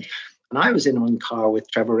Zealand. And I was in one car with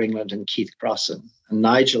Trevor Ringland and Keith Crossan, and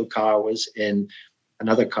Nigel Carr was in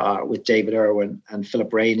another car with David Irwin and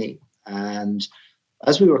Philip Rainey. And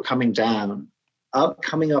as we were coming up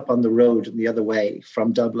on the road the other way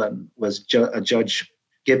from Dublin was Judge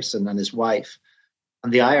Gibson and his wife,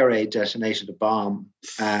 and the IRA detonated a bomb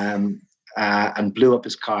and blew up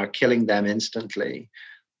his car, killing them instantly.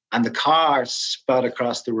 And the car sped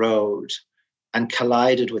across the road and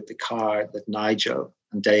collided with the car that Nigel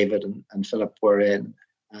and David and Philip were in.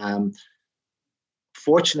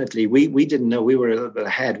 Fortunately, we didn't know. We were a little bit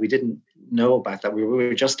ahead. We didn't know about that. We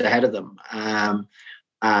were just ahead of them.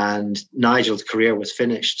 And Nigel's career was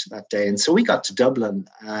finished that day. And so we got to Dublin,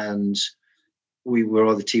 and we were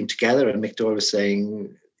all the team together. And Mick Doyle was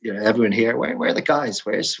saying, everyone here, where are the guys?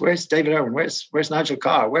 Where's David Irwin? Where's Nigel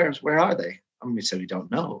Carr? Where are they? And we said, we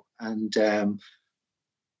don't know. And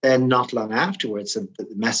then not long afterwards, the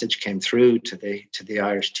message came through to the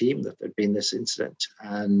Irish team that there'd been this incident.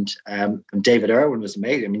 And David Irwin was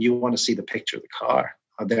amazing. I mean, you want to see the picture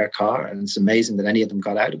of their car, and it's amazing that any of them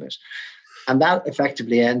got out of it. And that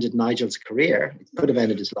effectively ended Nigel's career. It could have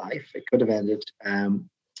ended his life. It could have ended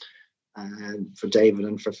for David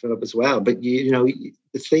and for Philip as well. But,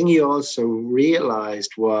 the thing you also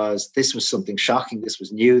realized was this was something shocking. This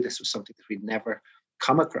was new. This was something that we'd never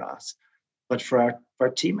come across. But for our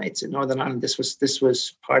teammates in Northern Ireland, this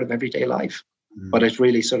was part of everyday life. Mm. But it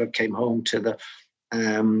really sort of came home to the,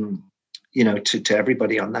 to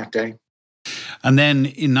everybody on that day. And then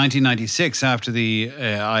in 1996, after the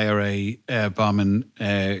IRA bomb in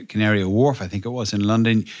Canary Wharf, I think it was in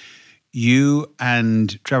London, you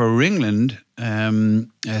and Trevor Ringland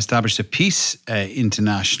established a Peace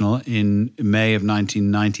International in May of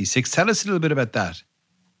 1996. Tell us a little bit about that.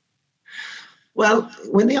 Well,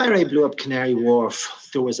 when the IRA blew up Canary Wharf,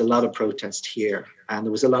 there was a lot of protest here. And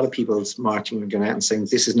there was a lot of people marching and going out and saying,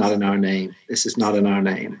 this is not in our name. This is not in our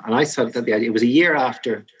name. And I thought that it was a year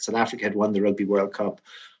after South Africa had won the Rugby World Cup,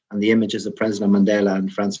 and the images of President Mandela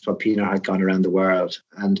and Francois Pienaar had gone around the world.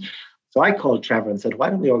 And so I called Trevor and said, why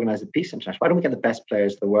don't we organise a Peace International? Why don't we get the best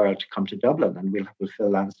players of the world to come to Dublin, and we'll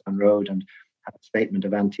fill Lansdowne Road and have a statement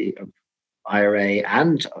of anti-IRA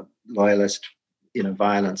and loyalist,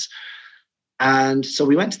 violence. And so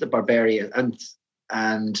we went to the Barbarian,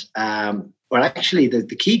 and actually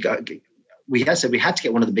the key guy, we had to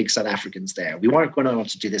get one of the big South Africans there. We weren't going to want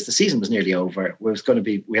to do this. The season was nearly over. We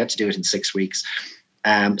had to do it in 6 weeks.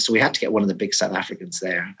 So we had to get one of the big South Africans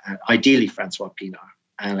there, ideally Francois Pienaar.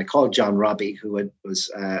 And I called John Robbie, who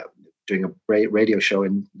was doing a radio show,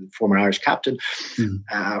 and former Irish captain,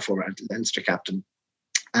 former Leinster captain.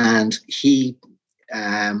 And he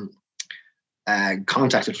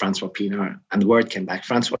contacted Francois Pienaar, and the word came back.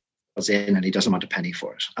 Francois was in and he doesn't want a penny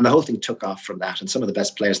for it. And the whole thing took off from that. And some of the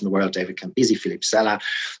best players in the world, David Campisi, Philippe Sella,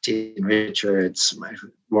 Dean Richards,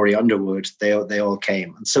 Rory Underwood, they all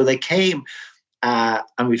came. And so they came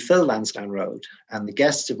and we filled Lansdowne Road. And the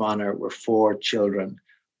guests of honor were 4 children,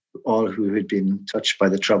 all who had been touched by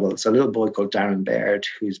the Troubles. A little boy called Darren Baird,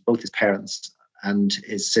 whose both his parents and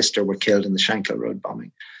his sister were killed in the Shankill Road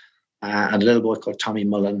bombing. And a little boy called Tommy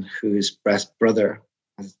Mullen, whose brother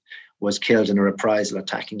was killed in a reprisal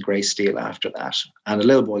attacking Grey Steel after that. And a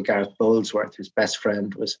little boy, Gareth Bolesworth, whose best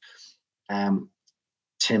friend was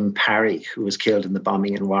Tim Parry, who was killed in the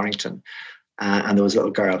bombing in Warrington. And there was a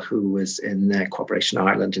little girl who was in Cooperation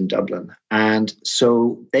Ireland in Dublin. And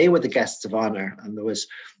so they were the guests of honor. And there was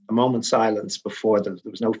a moment's silence before there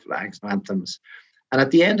was no flags, no anthems. And at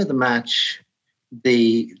the end of the match,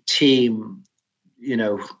 the team,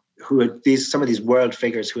 who had some of these world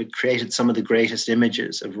figures who had created some of the greatest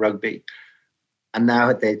images of rugby, and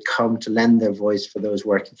now they'd come to lend their voice for those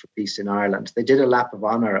working for peace in Ireland. They did a lap of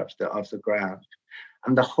honour of the ground,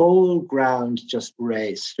 and the whole ground just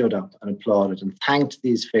stood up and applauded and thanked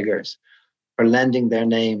these figures for lending their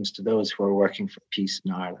names to those who are working for peace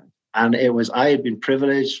in Ireland. And I had been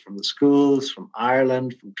privileged from the schools, from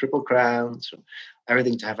Ireland, from Triple Crowns, from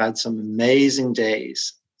everything, to have had some amazing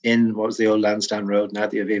days in what was the old Lansdowne Road, now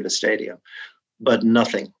the Aviva Stadium. But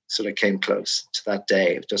nothing sort of came close to that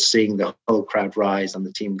day of just seeing the whole crowd rise and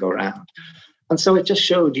the team go round. And so it just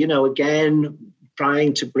showed, again,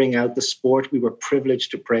 trying to bring out the sport. We were privileged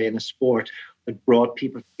to play in a sport that brought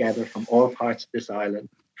people together from all parts of this island,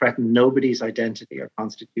 threatened nobody's identity or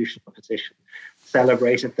constitutional position,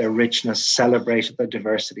 celebrated their richness, celebrated their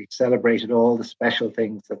diversity, celebrated all the special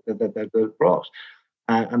things that they brought.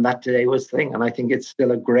 And that today was the thing. And I think it's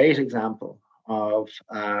still a great example of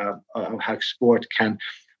how sport can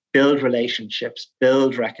build relationships,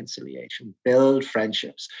 build reconciliation, build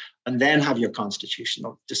friendships, and then have your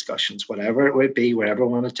constitutional discussions, whatever it would be, wherever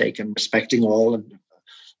we want to take, and respecting all and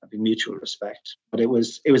having mutual respect. But it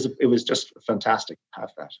was just fantastic to have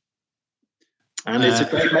that. And it's a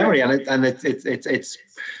great memory. And it's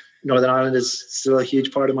Northern Ireland is still a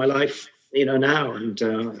huge part of my life, now,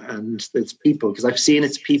 and it's people, because I've seen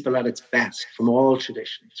its people at its best from all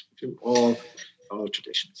traditions, from all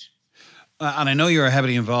traditions. And I know you're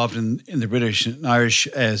heavily involved in the British and Irish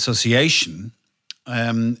Association,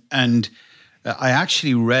 and I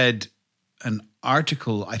actually read an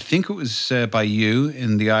article, I think it was by you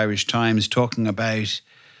in the Irish Times, talking about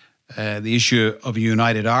the issue of a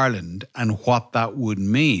united Ireland and what that would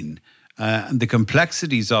mean, and the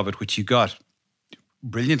complexities of it, which you got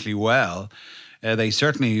brilliantly well. They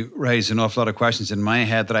certainly raised an awful lot of questions in my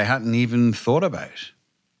head that I hadn't even thought about.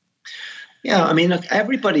 Yeah, I mean, look,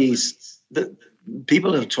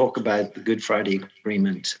 people have talked about the Good Friday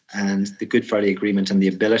Agreement and the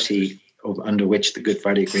ability under which the Good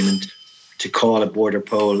Friday Agreement to call a border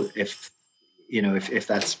poll if it's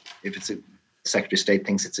a Secretary of State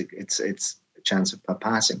thinks it's a chance of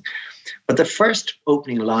passing. But the first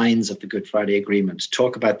opening lines of the Good Friday Agreement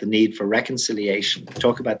talk about the need for reconciliation,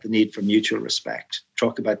 talk about the need for mutual respect,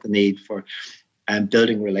 talk about the need for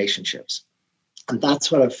building relationships. And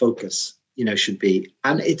that's what our focus, should be.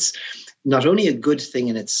 And it's not only a good thing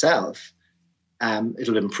in itself,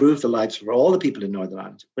 it'll improve the lives for all the people in Northern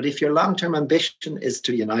Ireland. But if your long-term ambition is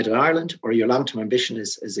to unite Ireland, or your long-term ambition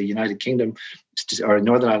is a United Kingdom, or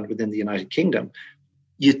Northern Ireland within the United Kingdom,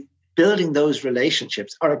 building those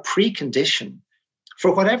relationships are a precondition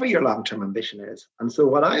for whatever your long-term ambition is. And so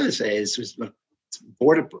what I would say is look,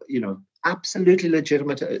 border, absolutely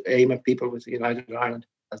legitimate aim of people with the United Ireland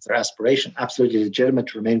as their aspiration, absolutely legitimate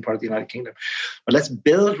to remain part of the United Kingdom. But let's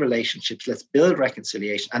build relationships, let's build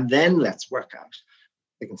reconciliation, and then let's work out.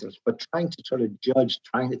 But trying to sort of judge,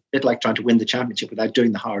 a bit like trying to win the championship without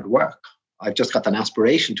doing the hard work. I've just got an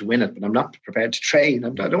aspiration to win it, but I'm not prepared to train. I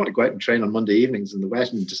don't want to go out and train on Monday evenings in the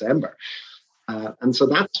wet in December. And so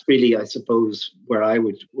that's really, I suppose, where I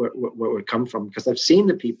would come from, because I've seen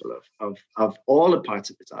the people of all the parts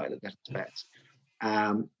of this island at its best.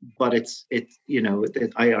 But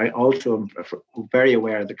I also am very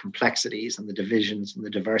aware of the complexities and the divisions and the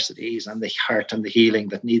diversities and the hurt and the healing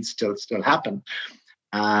that needs to still happen.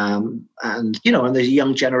 And there's a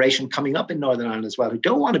young generation coming up in Northern Ireland as well who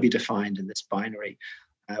don't want to be defined in this binary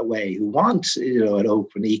way, who want an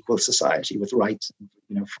open, equal society with rights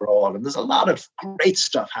for all. And there's a lot of great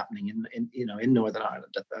stuff happening in Northern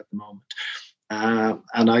Ireland at the moment.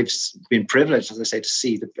 And I've been privileged, as I say, to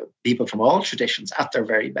see the people from all traditions at their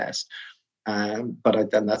very best.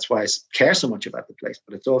 But that's why I care so much about the place.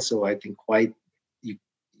 But it's also, I think,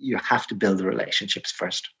 you have to build the relationships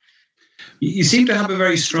first. You seem to have a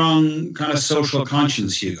very strong kind of social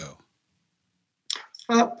conscience, Hugo.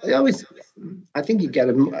 I think you get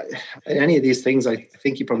any of these things. I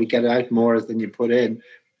think you probably get out more than you put in.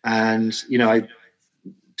 And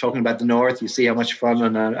talking about the North, you see how much fun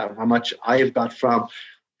and how much I have got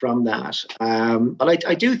from that. But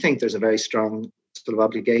I do think there's a very strong sort of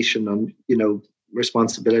obligation and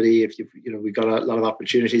responsibility. If we got a lot of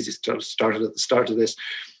opportunities. You started at the start of this.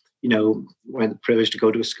 We had the privilege to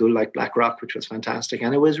go to a school like Blackrock, which was fantastic,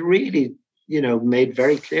 and it was really made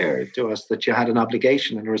very clear to us that you had an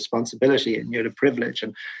obligation and a responsibility, and you had a privilege,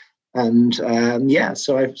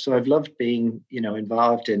 So I've loved being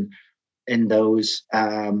involved in those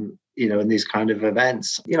in these kind of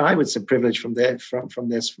events. I would say privilege from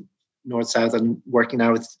this North South and working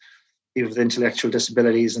now with people with intellectual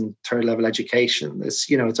disabilities and third level education.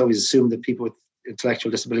 It's always assumed that people with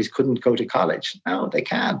intellectual disabilities couldn't go to college. No, they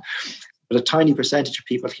can, but a tiny percentage of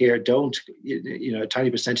people here don't. A tiny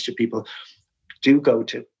percentage of people do go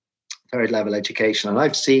to third level education. And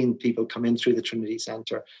I've seen people come in through the Trinity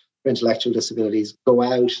Centre for Intellectual Disabilities, go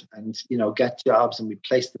out and, get jobs, and we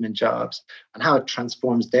place them in jobs, and how it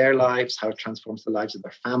transforms their lives, how it transforms the lives of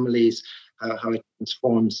their families, how it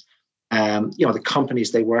transforms, the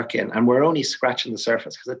companies they work in. And we're only scratching the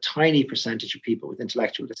surface because a tiny percentage of people with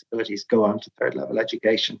intellectual disabilities go on to third level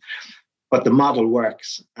education. But the model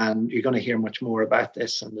works, and you're going to hear much more about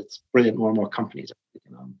this, and it's brilliant. More and more companies are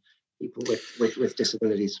taking on people with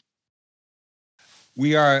disabilities.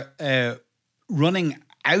 We are running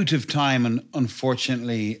out of time,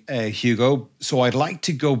 unfortunately, Hugo. So I'd like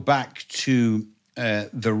to go back to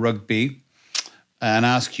the rugby and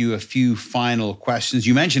ask you a few final questions.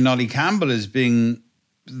 You mentioned Ollie Campbell as being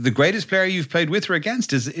the greatest player you've played with or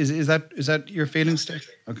against. Is that your feeling, Steve?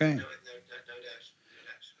 Okay.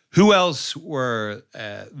 Who else were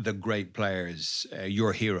the great players,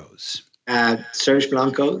 your heroes? Serge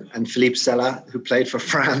Blanco and Philippe Sella, who played for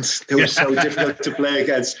France. They were so difficult to play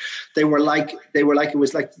against. It was like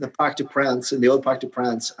the Parc des Princes, in the old Parc des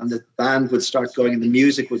Princes, and the band would start going and the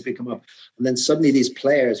music would come up. And then suddenly these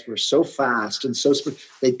players were so fast and so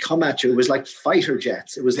they'd come at you. It was like fighter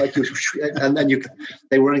jets. It was like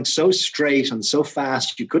they were running so straight and so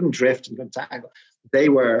fast you couldn't drift and couldn't tackle. They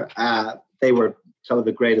were some of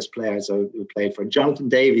the greatest players who played for. Jonathan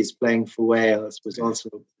Davies, playing for Wales, was also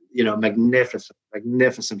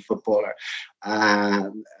magnificent footballer,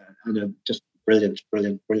 and just brilliant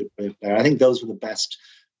player. I think those were the best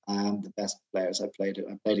players I played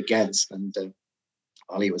against, and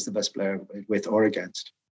Ollie was the best player with or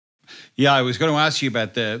against. Yeah, I was going to ask you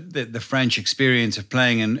about the French experience of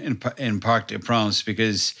playing in Parc des Princes,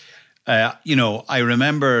 because I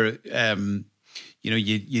remember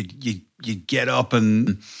you'd get up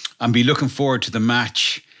and be looking forward to the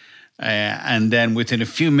match. And then within a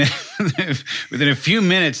few minutes,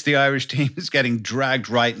 the Irish team is getting dragged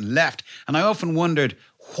right and left. And I often wondered,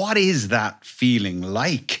 what is that feeling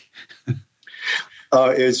like? Oh,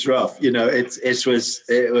 it was rough.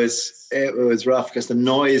 It was rough because the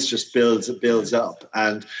noise just builds up.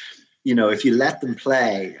 And, if you let them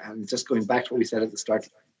play, and just going back to what we said at the start,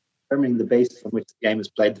 determining the basis on which the game is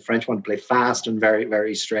played. The French want to play fast and very,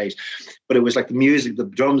 very straight. But it was like the music, the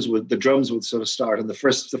drums would sort of start. And the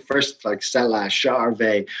first like Sella,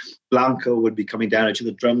 Charvet, Blanco would be coming down to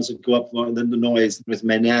the drums would go up more, and then the noise with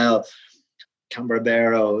Menel,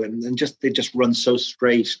 Cambarbero, and they just run so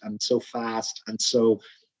straight and so fast and so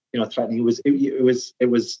threatening. It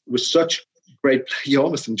was such great play. You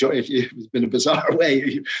almost enjoy it. It was in a bizarre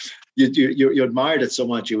way. You admired it so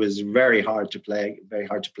much. It was very hard to play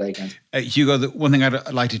against. Hugo, the one thing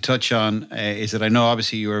I'd like to touch on is that I know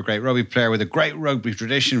obviously you were a great rugby player with a great rugby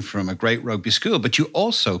tradition from a great rugby school, but you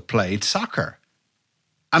also played soccer,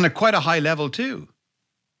 and at quite a high level too.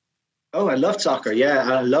 Oh, I loved soccer. Yeah,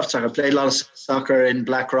 I loved soccer. I played a lot of soccer in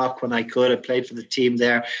Blackrock when I could. I played for the team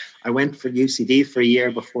there. I went for UCD for a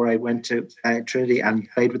year before I went to Trinity, and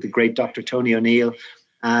played with the great Dr. Tony O'Neill.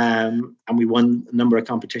 And we won a number of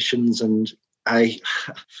competitions. And I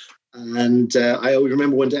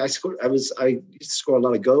remember one day I used to score a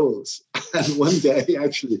lot of goals. And one day,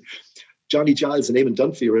 actually, Johnny Giles and Eamon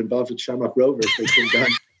Dunphy were involved with Shamrock Rovers. They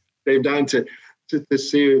came down to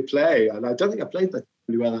see me play, and I don't think I played that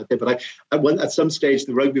really well that day. But at some stage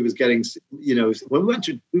the rugby was getting, when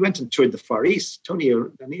we went and toured the Far East. Tony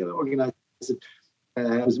O'Neill organised it.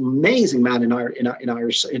 It was an amazing man in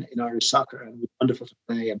Irish soccer, and it was wonderful to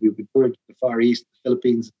play. And we would tour to the Far East, the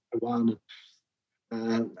Philippines, Taiwan,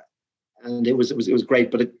 and it was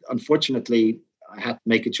great. But unfortunately, I had to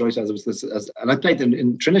make a choice and I played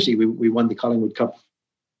in Trinity. We won the Collingwood Cup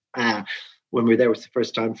when we were there. It was the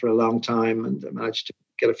first time for a long time, and I managed to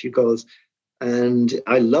get a few goals. And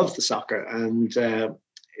I love the soccer, and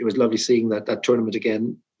it was lovely seeing that tournament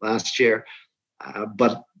again last year.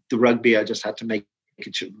 But the rugby, I just had to make a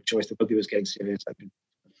choice. The rugby was getting serious.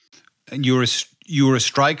 And you were a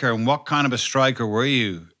striker. And what kind of a striker were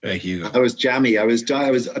you, Hugo? I was jammy. I was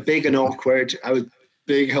big and awkward. I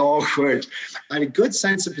had a good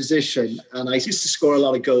sense of position, and I used to score a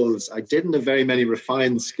lot of goals. I didn't have very many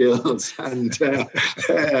refined skills, and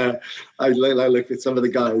I look at some of the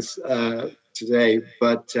guys today.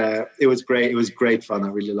 But it was great. It was great fun. I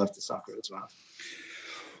really loved the soccer as well.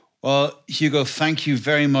 Well, Hugo, thank you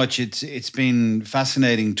very much. It's been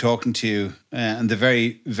fascinating talking to you and the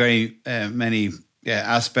very, very many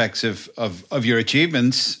aspects of your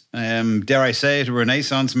achievements. Dare I say it, a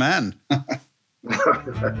Renaissance man.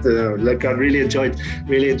 Look, I really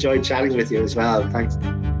enjoyed chatting with you as well. Thanks.